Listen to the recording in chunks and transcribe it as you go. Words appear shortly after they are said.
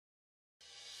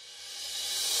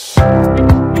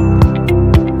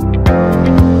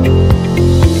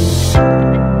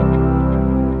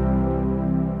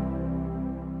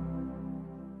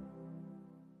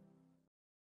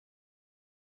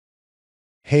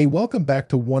Hey, welcome back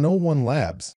to 101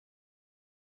 Labs.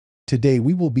 Today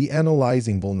we will be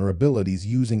analyzing vulnerabilities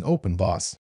using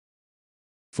OpenVAS.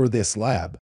 For this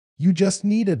lab, you just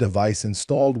need a device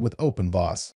installed with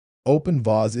OpenVAS.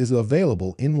 OpenVAS is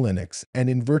available in Linux and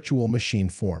in virtual machine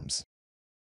forms.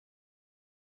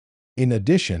 In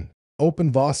addition,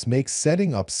 OpenVAS makes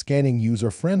setting up scanning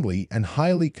user-friendly and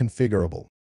highly configurable.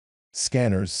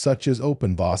 Scanners such as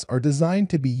OpenVAS are designed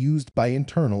to be used by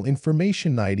internal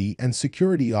information IT and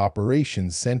security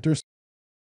operations centers.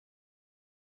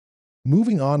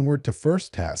 Moving onward to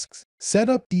first tasks, set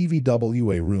up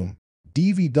DVWA room.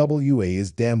 DVWA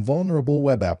is Damn Vulnerable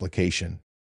Web Application.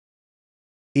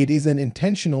 It is an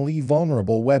intentionally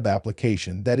vulnerable web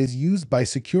application that is used by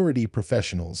security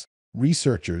professionals,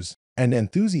 researchers, and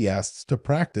enthusiasts to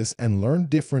practice and learn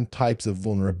different types of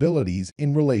vulnerabilities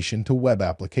in relation to web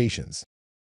applications.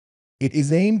 It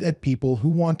is aimed at people who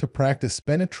want to practice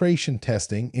penetration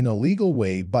testing in a legal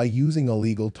way by using a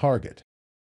legal target.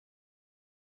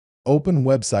 Open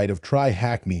website of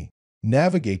TryHackMe.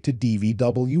 Navigate to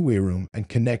DVWA room and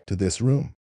connect to this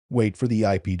room. Wait for the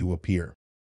IP to appear.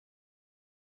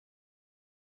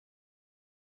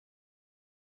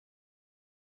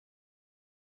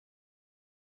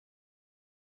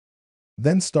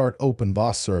 Then start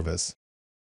OpenVAS service.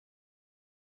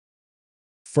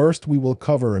 First, we will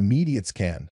cover immediate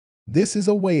scan. This is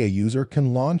a way a user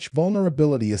can launch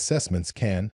vulnerability assessment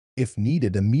scan, if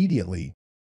needed, immediately.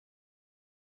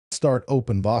 Start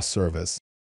OpenVAS service.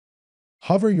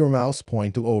 Hover your mouse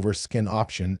point over Scan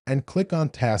option and click on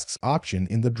Tasks option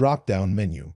in the drop-down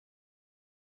menu.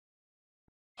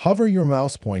 Hover your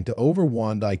mouse point over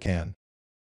wand icon.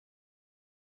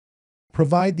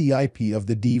 Provide the IP of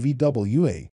the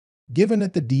DVWA, given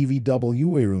at the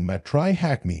DVWA room at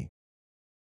TryHackMe.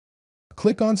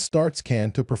 Click on Start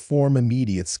Scan to perform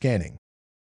immediate scanning.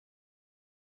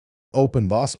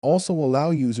 OpenVAS also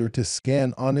allows user to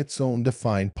scan on its own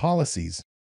defined policies.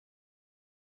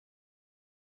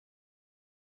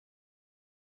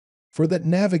 For that,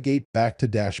 navigate back to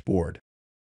Dashboard.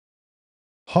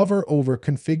 Hover over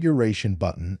Configuration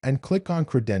button and click on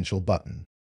Credential button.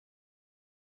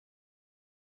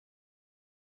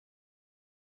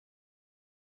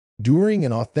 During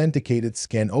an authenticated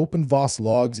scan, OpenVAS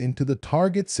logs into the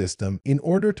target system in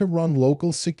order to run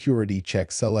local security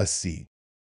checks LSC.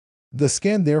 The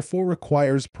scan therefore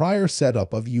requires prior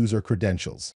setup of user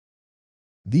credentials.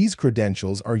 These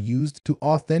credentials are used to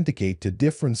authenticate to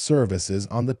different services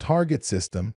on the target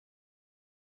system.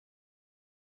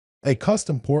 A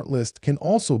custom port list can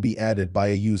also be added by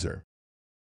a user.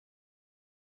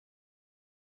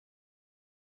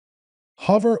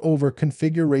 Hover over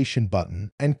Configuration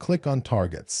button and click on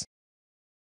Targets.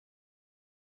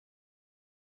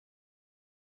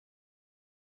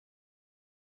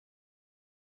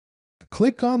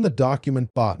 Click on the Document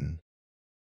button.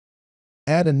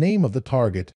 Add a name of the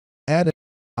target, add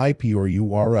an IP or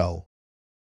URL.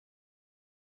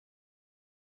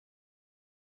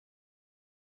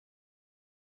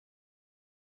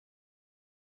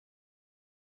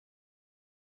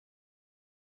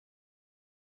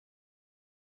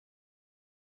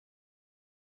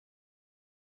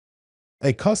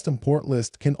 A custom port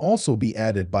list can also be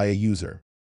added by a user.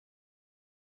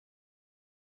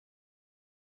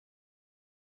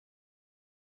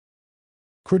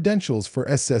 Credentials for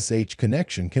SSH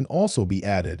connection can also be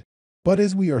added, but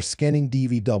as we are scanning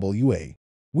DVWA,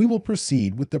 we will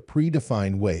proceed with the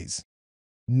predefined ways.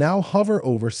 Now hover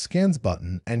over Scans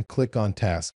button and click on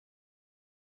Task.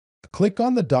 Click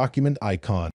on the document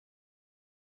icon.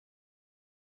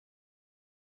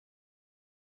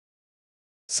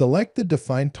 Select the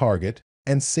defined target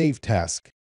and save task.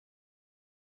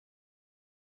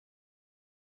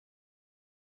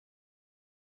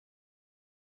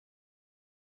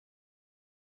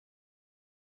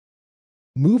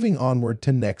 Moving onward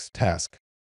to next task.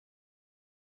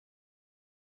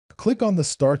 Click on the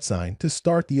Start sign to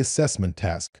start the assessment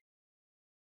task.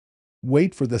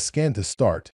 Wait for the scan to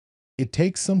start. It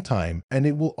takes some time and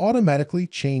it will automatically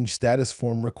change status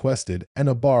form requested and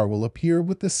a bar will appear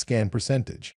with the scan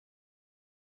percentage.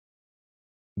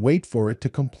 Wait for it to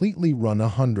completely run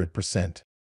 100%.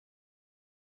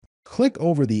 Click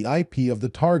over the IP of the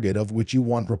target of which you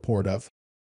want report of.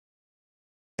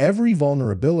 Every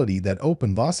vulnerability that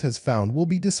OpenVAS has found will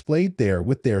be displayed there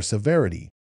with their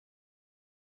severity.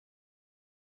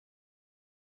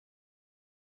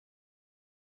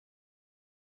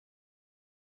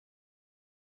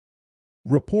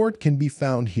 Report can be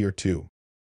found here too.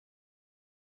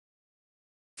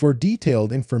 For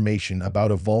detailed information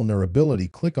about a vulnerability,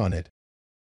 click on it.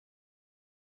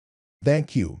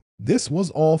 Thank you. This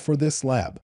was all for this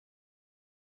lab.